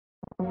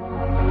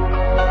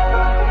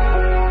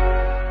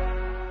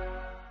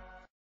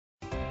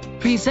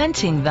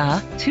Presenting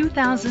the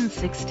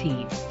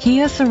 2016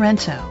 Kia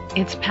Sorento.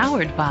 It's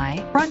powered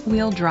by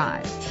front-wheel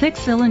drive,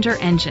 6-cylinder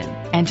engine,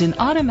 and an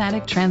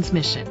automatic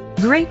transmission.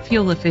 Great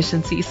fuel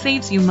efficiency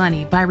saves you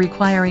money by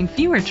requiring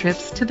fewer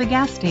trips to the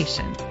gas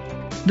station.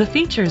 The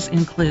features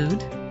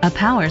include a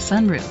power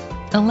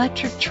sunroof,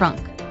 electric trunk,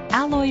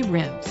 alloy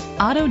rims,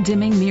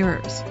 auto-dimming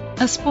mirrors,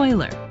 a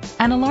spoiler,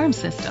 an alarm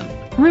system,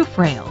 roof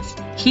rails,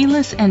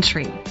 keyless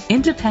entry,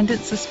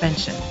 independent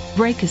suspension,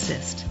 brake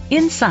assist.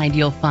 Inside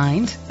you'll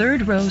find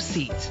third-row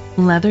seats,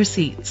 leather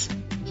seats,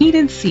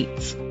 heated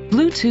seats,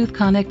 Bluetooth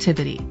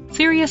connectivity,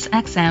 Sirius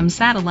XM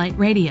satellite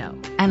radio,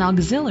 an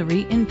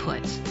auxiliary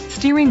input,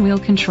 steering wheel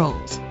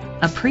controls,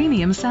 a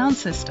premium sound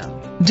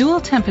system, dual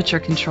temperature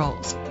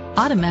controls,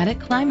 automatic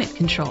climate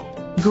control.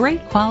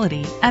 Great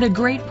quality at a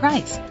great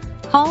price.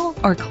 Call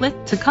or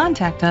click to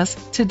contact us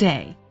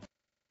today.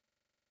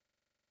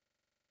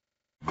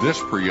 This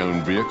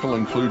pre-owned vehicle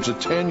includes a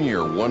 10-year,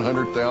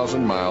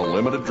 100,000-mile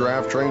limited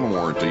drivetrain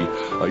warranty,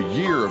 a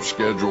year of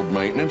scheduled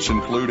maintenance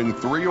including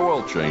 3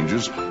 oil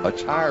changes, a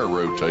tire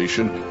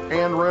rotation,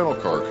 and rental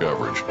car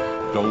coverage.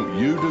 Don't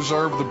you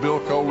deserve the Bill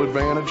Cole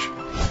advantage?